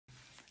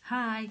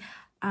Hi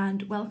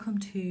and welcome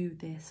to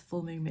this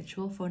full moon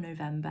ritual for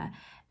November.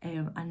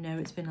 I know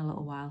it's been a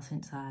little while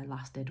since I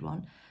last did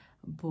one,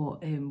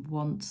 but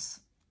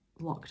once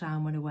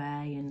lockdown went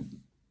away and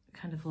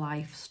kind of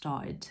life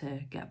started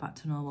to get back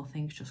to normal,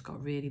 things just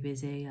got really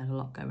busy, I had a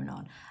lot going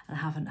on, and I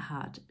haven't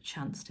had a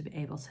chance to be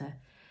able to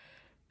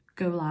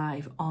go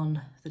live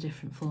on the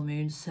different full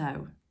moons,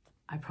 so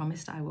I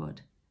promised I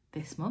would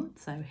this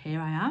month, so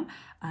here I am,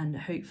 and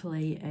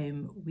hopefully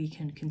we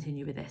can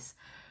continue with this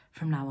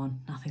from now on.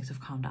 Now things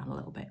have calmed down a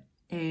little bit.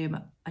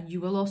 And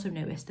you will also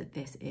notice that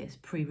this is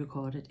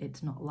pre-recorded,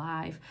 it's not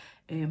live,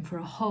 for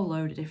a whole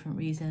load of different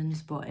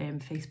reasons, but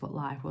Facebook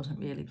Live wasn't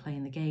really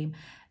playing the game,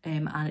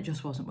 and it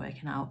just wasn't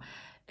working out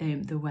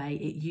the way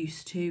it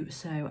used to,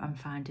 so I'm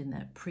finding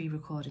that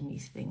pre-recording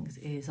these things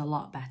is a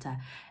lot better.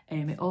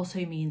 It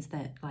also means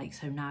that,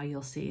 so now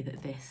you'll see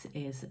that this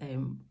is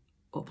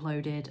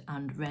uploaded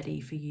and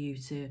ready for you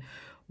to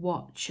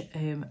watch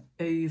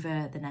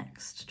over the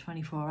next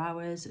 24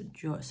 hours.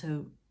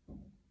 So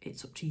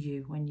it's up to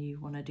you when you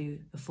want to do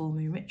the full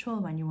moon ritual,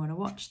 when you want to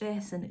watch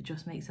this, and it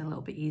just makes it a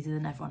little bit easier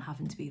than everyone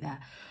having to be there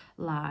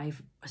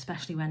live,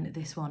 especially when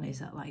this one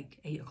is at like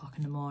 8 o'clock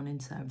in the morning,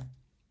 so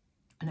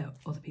I know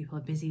other people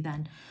are busy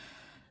then.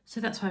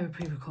 So that's why we're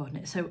pre-recording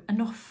it. So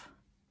enough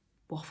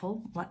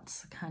waffle,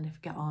 let's kind of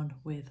get on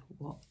with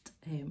what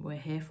we're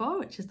here for,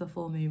 which is the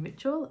full moon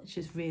ritual, which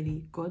is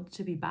really good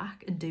to be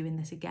back and doing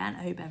this again.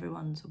 I hope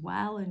everyone's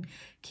well and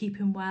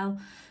keeping well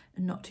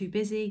and not too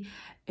busy.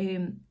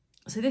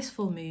 So this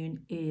full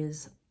moon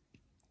is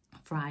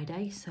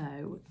Friday,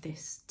 so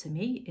this to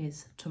me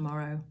is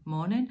tomorrow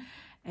morning.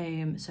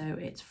 So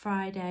it's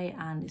Friday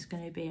and it's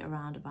going to be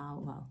around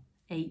about, well,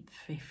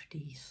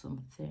 8:50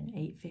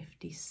 something,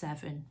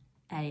 8:57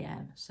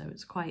 a.m, so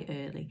it's quite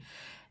early.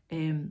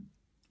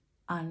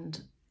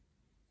 And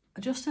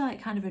just to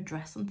kind of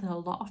address something, a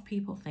lot of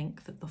people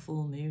think that the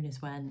full moon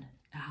is when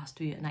it has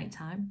to be at night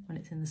time, when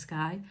it's in the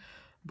sky,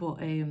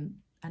 but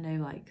I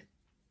know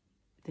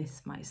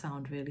this might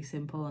sound really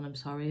simple, and I'm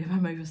sorry if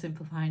I'm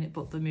oversimplifying it,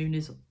 but the moon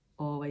is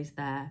always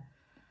there,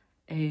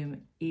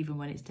 even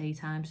when it's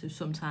daytime. So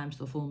sometimes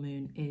the full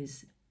moon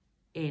is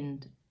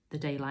in the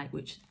daylight,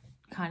 which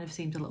kind of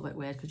seems a little bit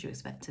weird because you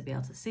expect to be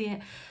able to see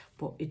it,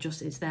 but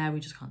it's there, we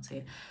just can't see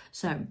it.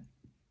 So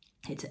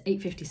it's at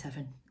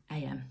 8:57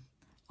 a.m.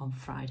 on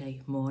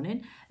Friday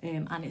morning,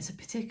 and it's a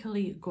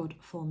particularly good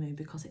full moon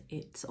because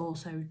it's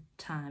also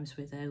times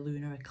with a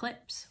lunar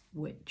eclipse,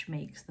 which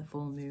makes the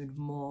full moon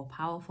more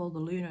powerful. The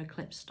lunar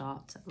eclipse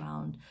starts at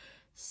around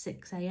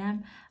 6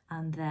 a.m.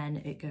 and then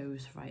it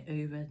goes right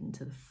over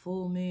into the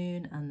full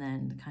moon and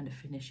then kind of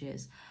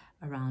finishes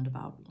around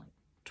about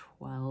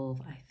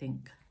 12, I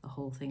think the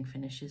whole thing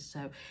finishes.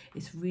 So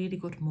it's really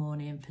good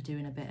morning for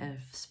doing a bit of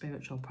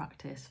spiritual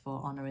practice,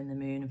 for honouring the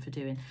moon and for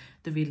doing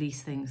the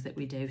release things that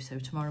we do. So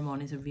tomorrow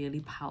morning is a really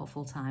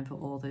powerful time for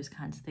all those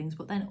kinds of things.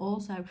 But then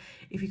also,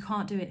 if you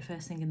can't do it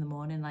first thing in the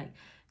morning, like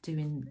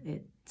doing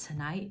it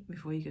tonight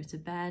before you go to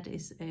bed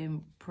is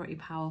pretty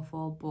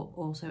powerful.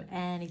 But also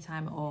any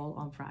time at all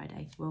on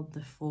Friday, well,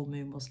 the full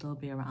moon will still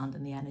be around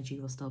and the energy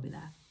will still be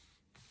there.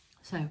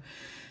 So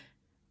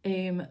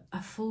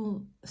a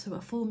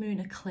full moon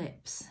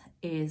eclipse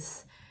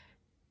is,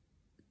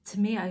 to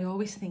me, I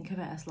always think of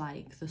it as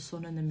like the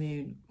sun and the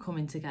moon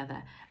coming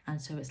together,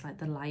 and so it's like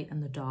the light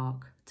and the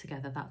dark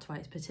together. That's why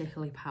it's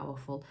particularly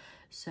powerful.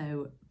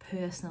 So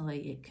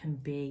personally, it can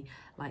be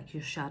like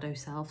your shadow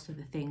self, so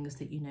the things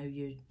that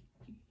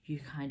you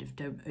kind of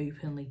don't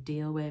openly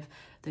deal with,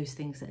 those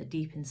things that are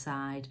deep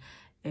inside,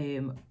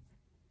 and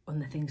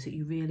the things that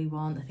you really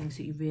want, the things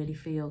that you really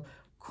feel,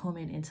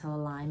 coming into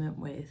alignment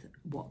with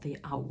what the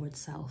outward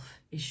self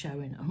is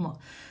showing and what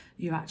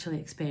you're actually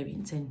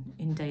experiencing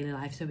in daily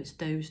life. So it's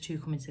those two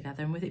coming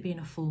together, and with it being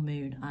a full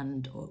moon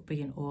and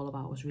being all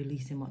about us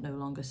releasing what no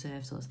longer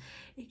serves us,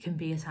 it can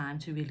be a time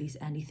to release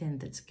anything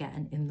that's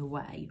getting in the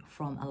way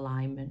from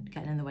alignment,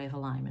 getting in the way of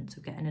alignment,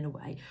 so getting in the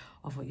way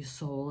of what your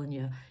soul and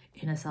your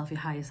inner self, your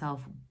higher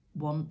self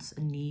wants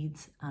and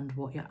needs, and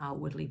what you're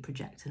outwardly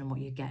projecting and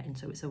what you're getting.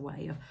 So it's a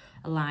way of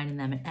aligning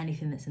them, and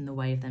anything that's in the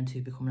way of them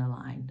to becoming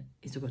aligned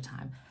is a good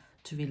time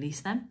to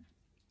release them.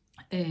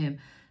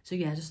 So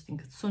yeah, just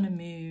think of sun and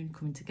moon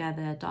coming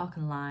together, dark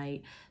and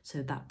light.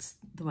 So that's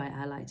the way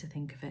I like to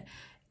think of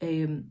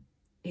it.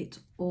 It's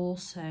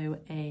also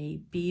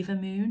a Beaver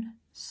moon,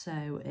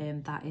 so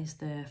that is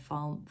the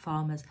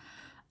Farmer's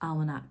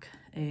Almanac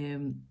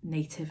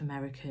Native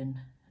American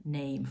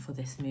name for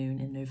this moon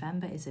in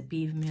November is a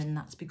beaver moon.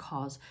 That's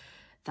because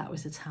that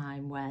was a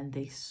time when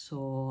they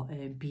saw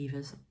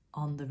beavers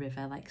on the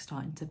river,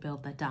 starting to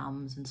build their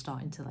dams and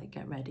starting to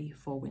get ready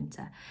for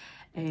winter.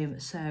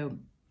 So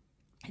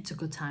it's a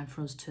good time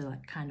for us to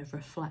kind of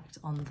reflect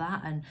on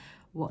that and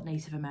what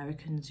Native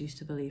Americans used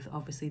to believe.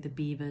 Obviously the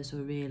beavers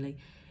were really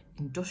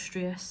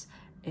industrious,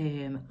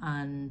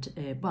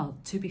 well,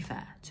 to be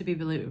fair, to be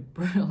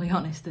brutally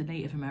honest, the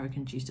Native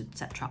Americans used to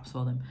set traps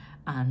for them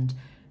and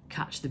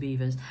catch the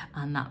beavers,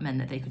 and that meant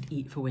that they could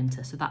eat for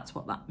winter. So that's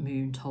what that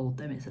moon told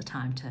them, it's a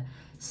time to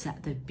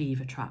set the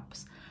beaver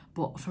traps.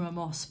 But from a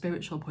more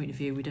spiritual point of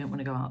view, we don't want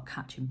to go out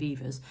catching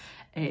beavers.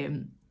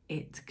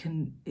 It's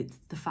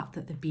the fact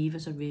that the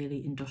beavers are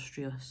really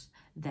industrious.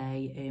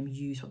 They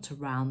use what's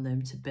around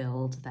them to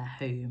build their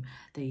home.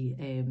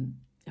 They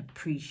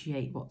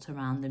appreciate what's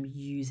around them,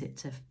 use it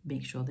to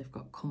make sure they've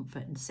got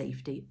comfort and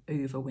safety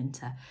over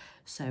winter.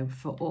 So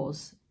for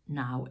us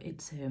now,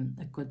 it's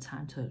a good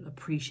time to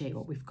appreciate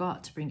what we've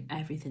got, to bring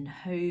everything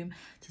home,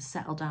 to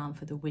settle down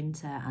for the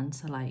winter, and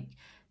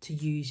to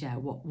use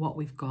what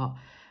we've got.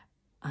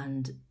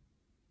 And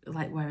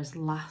whereas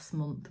last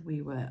month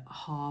we were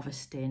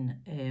harvesting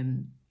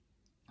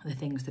the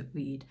things that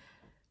we'd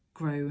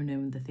grown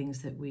and the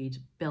things that we'd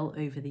built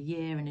over the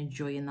year and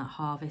enjoying that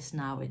harvest,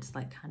 now it's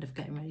kind of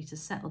getting ready to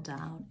settle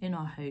down in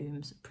our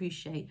homes,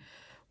 appreciate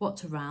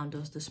what's around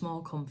us, the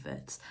small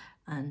comforts,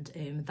 and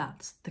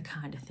that's the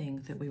kind of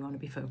thing that we want to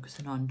be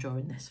focusing on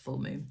during this full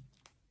moon.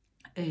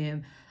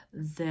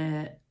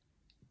 The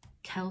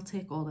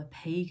Celtic or the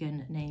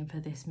pagan name for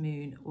this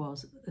moon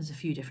there's a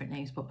few different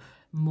names, but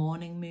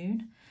morning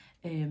moon.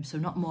 So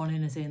not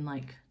morning as in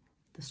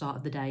the start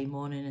of the day,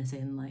 morning as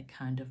in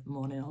kind of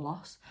mourning a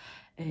loss.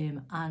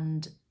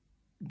 And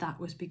that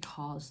was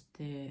because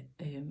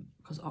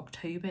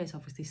October is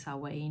obviously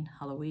Samhain,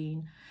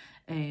 Halloween,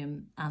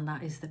 and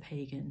that is the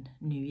pagan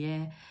New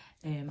Year.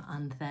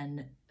 And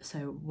then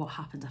so what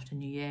happens after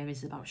New Year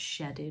is about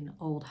shedding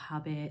old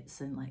habits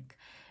and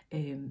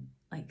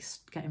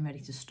getting ready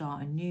to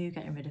start anew,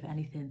 getting rid of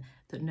anything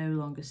that no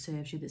longer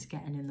serves you, that's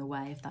getting in the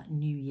way of that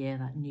new year,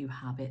 that new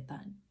habit,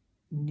 that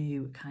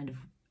new kind of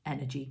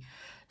energy.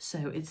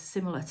 So it's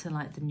similar to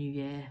the new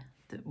year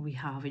that we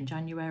have in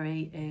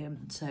January.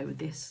 So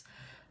this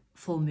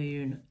full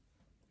moon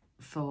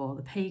for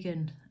the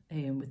pagan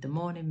with the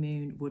morning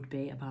moon would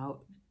be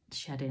about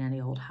shedding any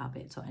old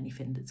habits or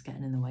anything that's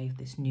getting in the way of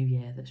this new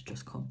year that's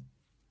just come.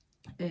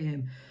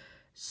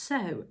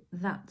 So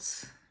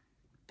that's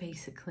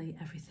basically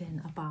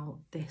everything about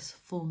this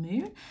full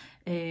moon.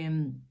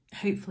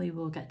 Hopefully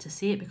we'll get to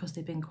see it because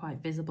they've been quite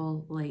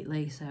visible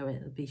lately, so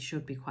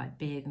should be quite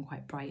big and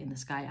quite bright in the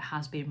sky. It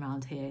has been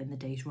around here in the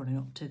days running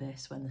up to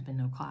this when there's been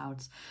no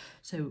clouds,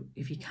 so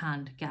if you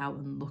can get out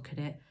and look at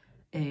it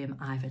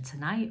either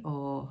tonight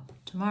or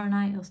tomorrow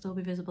night, it'll still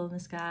be visible in the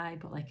sky.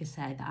 But like I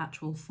said, the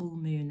actual full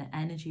moon, the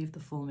energy of the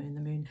full moon,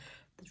 the moon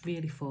that's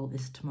really full,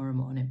 is tomorrow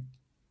morning.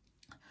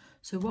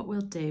 So what we'll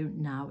do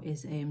now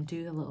is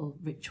do the little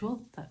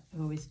ritual that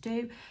we always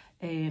do,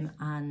 and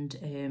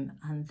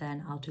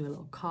then I'll do a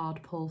little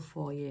card pull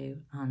for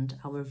you, and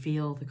I'll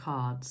reveal the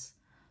cards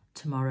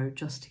tomorrow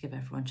just to give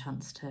everyone a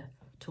chance to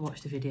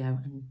watch the video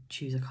and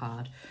choose a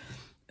card.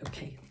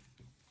 Okay,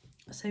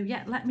 so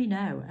yeah, let me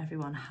know,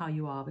 everyone, how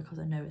you are, because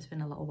I know it's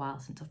been a little while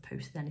since I've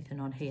posted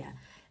anything on here,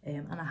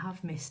 and I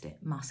have missed it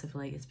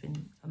massively. It's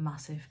been a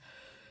massive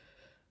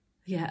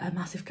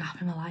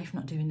gap in my life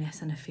not doing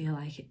this, and I feel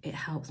like it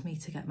helps me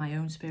to get my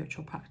own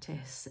spiritual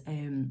practice,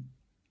 and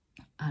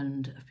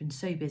I've been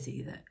so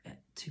busy that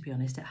to be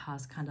honest, it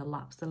has kind of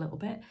lapsed a little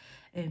bit,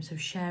 so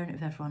sharing it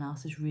with everyone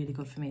else is really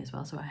good for me as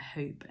well. So I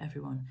hope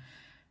everyone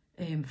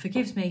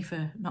forgives me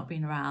for not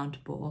being around,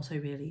 but also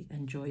really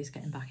enjoys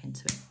getting back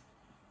into it.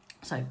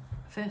 So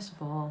first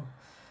of all,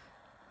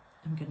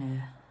 I'm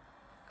gonna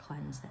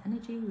cleanse the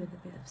energy with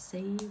a bit of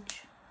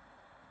sage.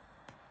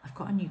 I've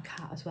got a new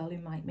cat as well who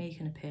might make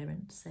an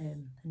appearance, a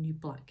new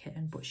black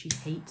kitten, but she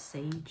hates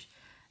sage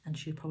and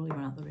she'll probably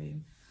run out the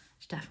room.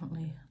 She's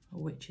definitely a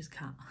witch's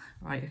cat.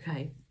 Right,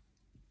 okay.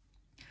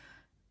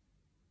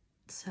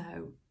 So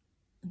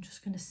I'm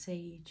just going to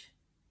sage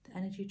the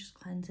energy, just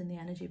cleansing the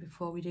energy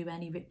before we do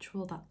any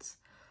ritual. That's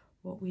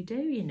what we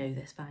do, you know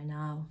this by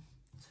now.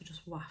 So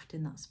just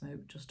wafting that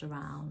smoke just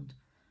around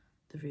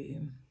the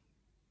room.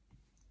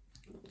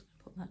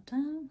 Put that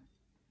down.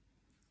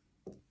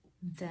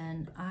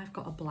 Then I've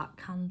got a black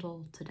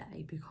candle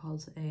today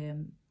because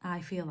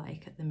I feel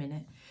like at the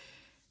minute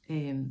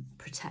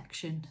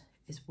protection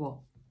is what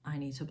I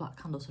need. So black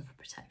candles are for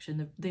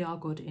protection. They are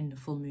good in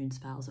full moon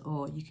spells,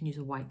 or you can use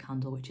a white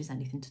candle, which is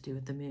anything to do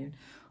with the moon,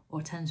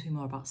 or it tends to be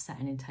more about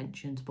setting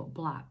intentions, but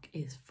black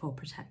is for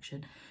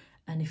protection.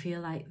 And I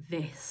feel like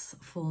this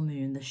full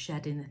moon, the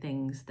shedding the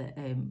things that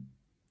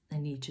I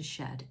need to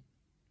shed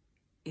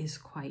is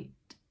quite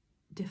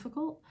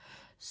difficult.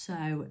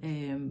 So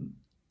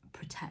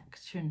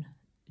protection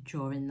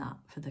during that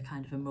for the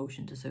kind of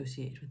emotions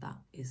associated with that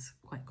is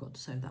quite good.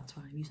 So that's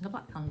why I'm using a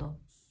black candle.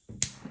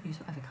 Use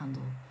whatever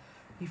candle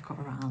you've got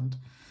around.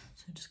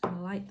 So I'm just going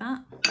to light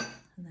that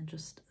and then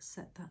just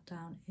set that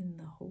down in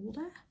the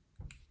holder.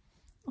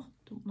 Oh,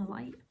 don't want to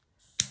light.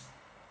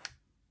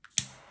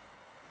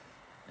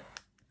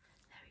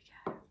 There we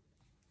go.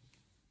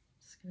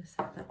 Just going to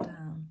set that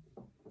down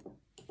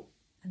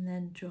and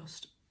then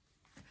just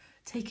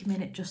take a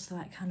minute just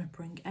to kind of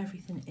bring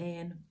everything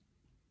in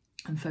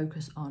and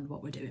focus on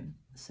what we're doing.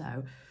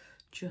 So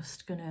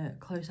just gonna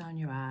close down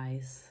your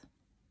eyes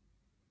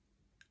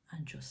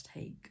and just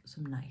take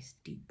some nice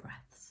deep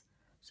breaths.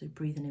 So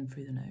breathing in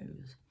through the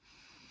nose,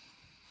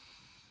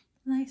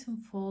 nice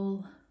and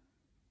full,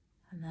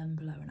 and then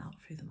blowing out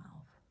through the mouth.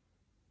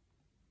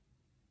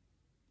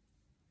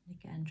 And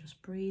again,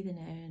 just breathing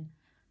in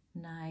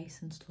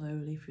nice and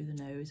slowly through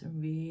the nose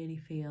and really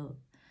feel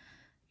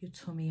your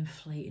tummy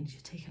inflating as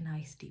you take a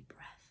nice deep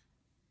breath.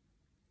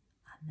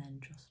 And then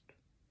just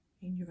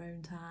in your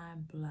own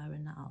time,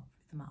 blowing that out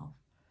through the mouth.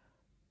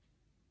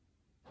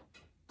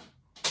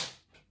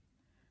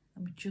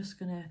 And we're just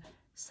going to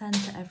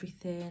centre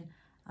everything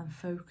and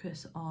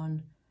focus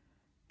on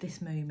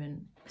this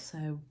moment.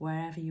 So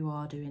wherever you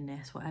are doing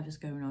this, whatever's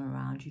going on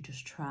around you,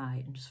 just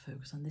try and just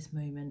focus on this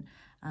moment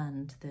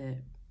and the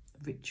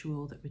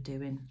ritual that we're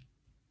doing.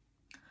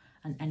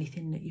 And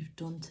anything that you've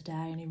done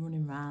today, any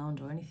running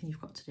around or anything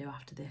you've got to do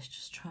after this,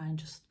 just try and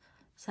just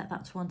set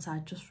that to one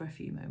side just for a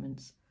few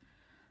moments.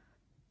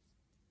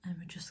 And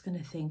we're just going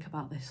to think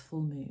about this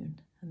full moon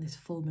and this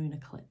full moon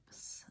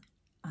eclipse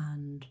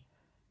and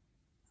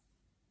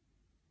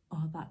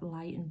that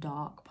light and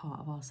dark part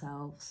of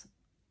ourselves.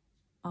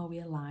 Are we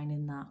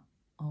aligning that,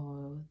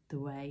 or the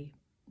way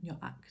you're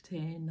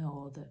acting,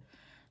 or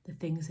the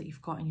things that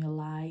you've got in your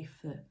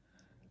life,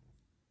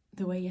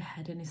 the way you're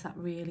heading, is that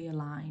really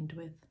aligned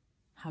with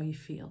how you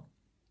feel?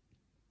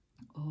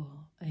 Or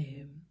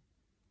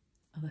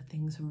are the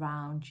things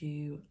around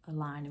you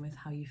aligning with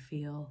how you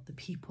feel? The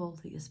people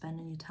that you're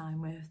spending your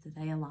time with, do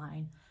they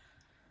align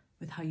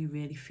with how you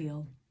really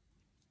feel?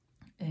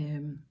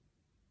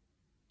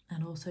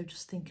 And also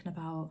just thinking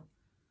about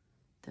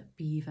the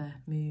Beaver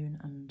moon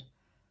and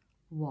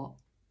what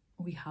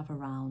we have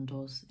around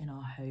us in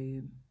our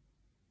home,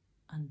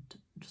 and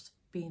just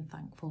being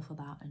thankful for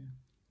that. And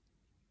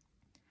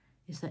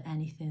is there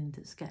anything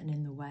that's getting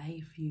in the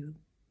way of you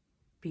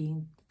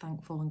being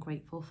thankful and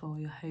grateful for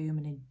your home?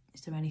 And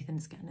is there anything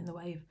that's getting in the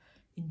way of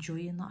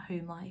enjoying that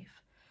home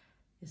life?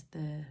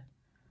 Are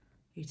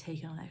you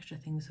taking on extra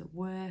things at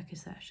work?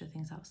 Is there extra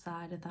things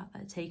outside of that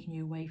are taking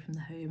you away from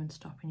the home and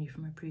stopping you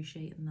from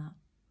appreciating that?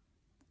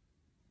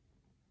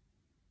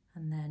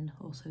 And then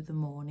also the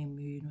morning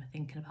moon, we're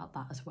thinking about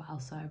that as well.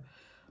 So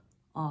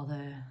are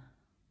there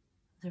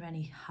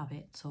any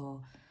habits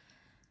or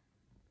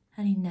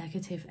any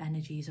negative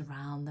energies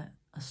around that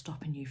are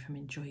stopping you from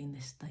enjoying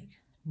this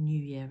new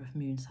year of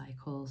moon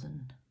cycles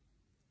and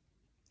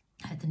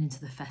heading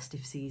into the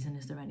festive season?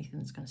 Is there anything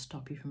that's going to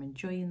stop you from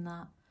enjoying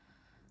that?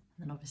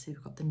 And then obviously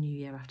we've got the new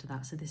year after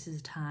that. So this is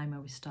a time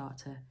where we start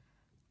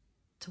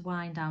to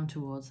wind down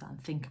towards that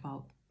and think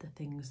about the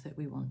things that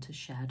we want to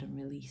shed and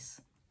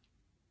release.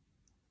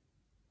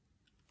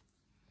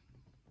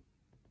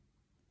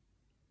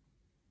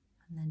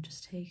 And then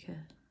just take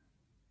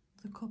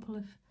a couple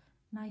of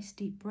nice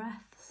deep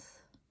breaths.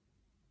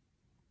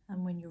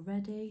 And when you're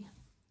ready,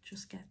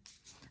 just get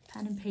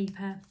pen and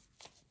paper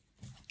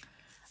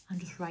and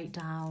just write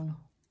down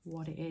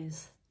what it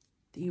is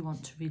that you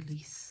want to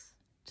release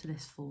to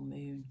this full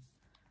moon.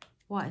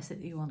 What is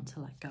it that you want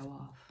to let go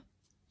of?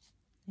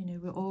 You know,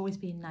 we're always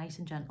being nice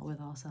and gentle with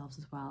ourselves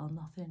as well.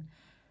 You're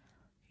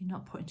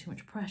not putting too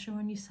much pressure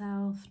on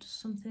yourself.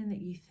 Just something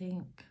that you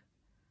think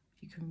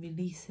if you can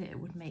release it, it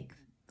would make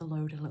the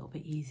load a little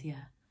bit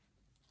easier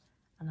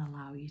and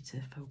allow you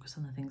to focus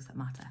on the things that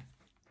matter.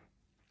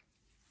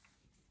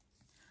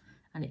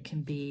 And it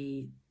can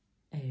be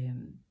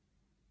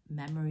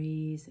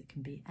memories, it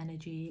can be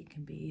energy, it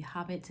can be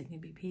habits, it can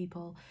be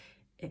people,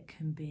 it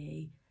can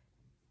be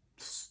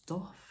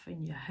stuff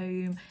in your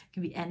home, it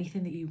can be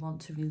anything that you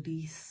want to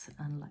release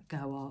and let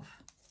go of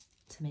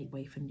to make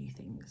way for new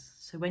things.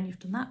 So when you've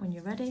done that, when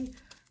you're ready,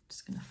 I'm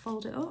just going to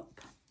fold it up,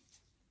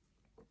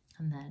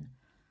 and then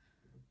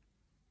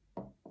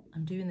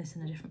I'm doing this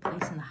in a different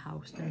place in the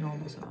house than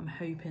normal, so I'm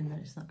hoping that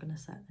it's not going to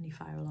set any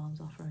fire alarms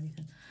off or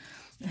anything.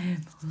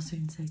 We'll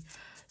soon see.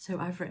 So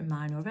I've written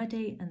mine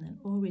already, and then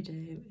all we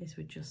do is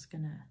we're just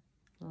going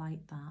to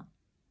light that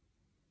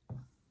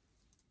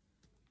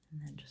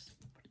and then just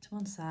put it to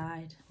one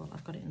side. Well,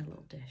 I've got it in a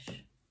little dish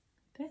like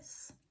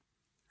this,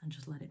 and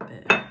just let it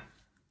burn.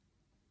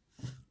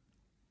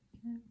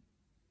 Okay.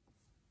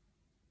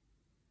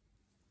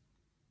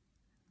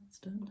 That's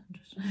done. I'm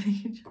just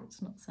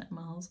it's not setting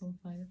my house on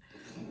fire.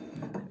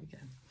 There we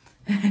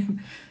go.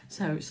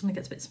 So it suddenly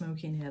gets a bit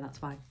smoky in here,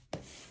 that's why.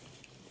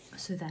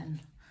 So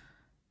then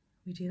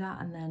we do that,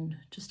 and then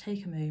just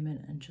take a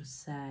moment and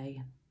just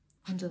say,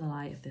 under the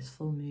light of this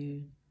full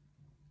moon,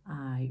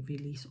 I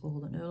release all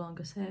that no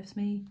longer serves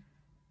me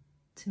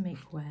to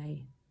make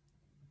way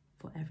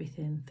for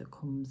everything that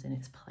comes in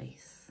its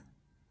place.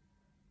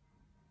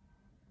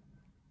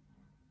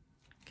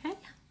 Okay,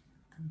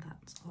 and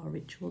that's our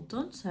ritual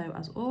done. So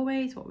as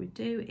always, what we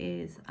do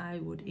is I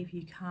would, if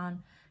you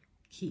can,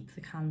 keep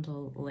the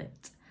candle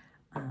lit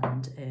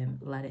and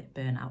let it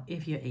burn out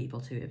if you're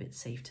able to, if it's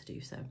safe to do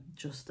so.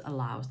 Just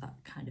allows that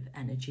kind of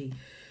energy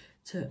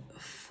to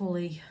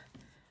fully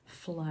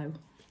flow.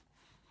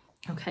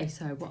 Okay,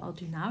 so what I'll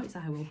do now is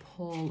I will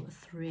pull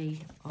 3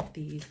 of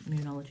these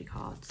Moonology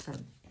cards. So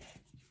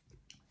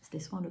it's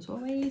this one as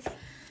always,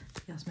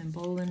 Yasmin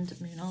Boland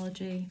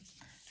Moonology.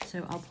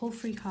 So I'll pull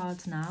 3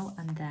 cards now,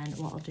 and then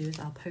what I'll do is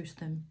I'll post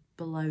them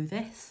below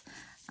this,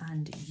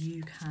 and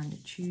you can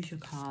choose your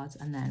cards,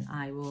 and then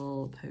I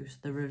will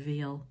post the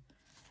reveal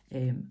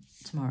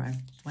tomorrow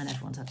when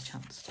everyone's had a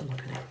chance to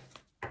look at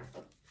it.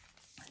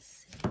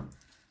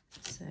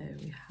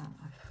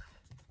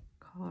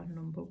 card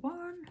number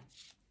 1,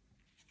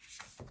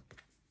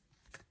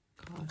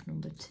 card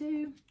number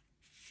 2,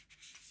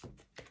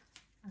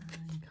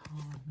 and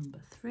card number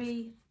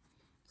 3.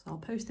 So I'll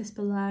post this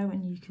below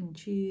and you can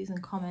choose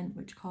and comment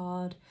which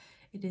card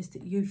it is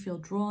that you feel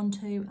drawn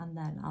to, and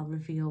then I'll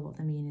reveal what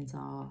the meanings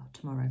are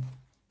tomorrow.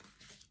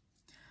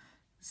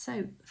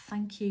 So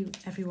thank you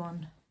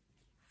everyone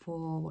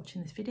for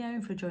watching this video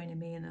and for joining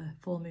me in the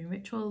full moon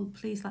ritual.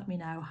 Please let me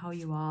know how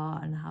you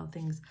are and how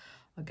things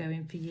are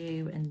going for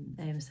you,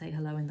 and say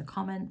hello in the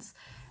comments.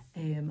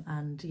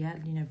 And yeah,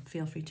 you know,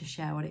 feel free to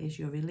share what it is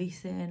you're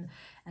releasing,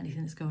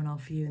 anything that's going on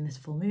for you in this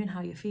full moon,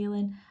 how you're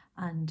feeling,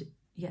 and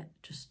yeah,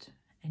 just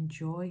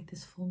enjoy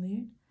this full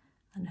moon,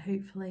 and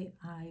hopefully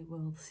I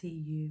will see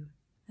you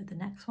at the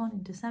next one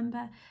in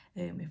December,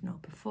 if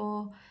not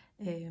before.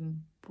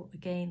 But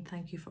again,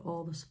 thank you for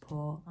all the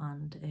support,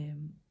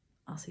 and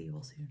I'll see you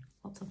all soon.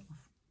 Lots of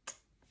love.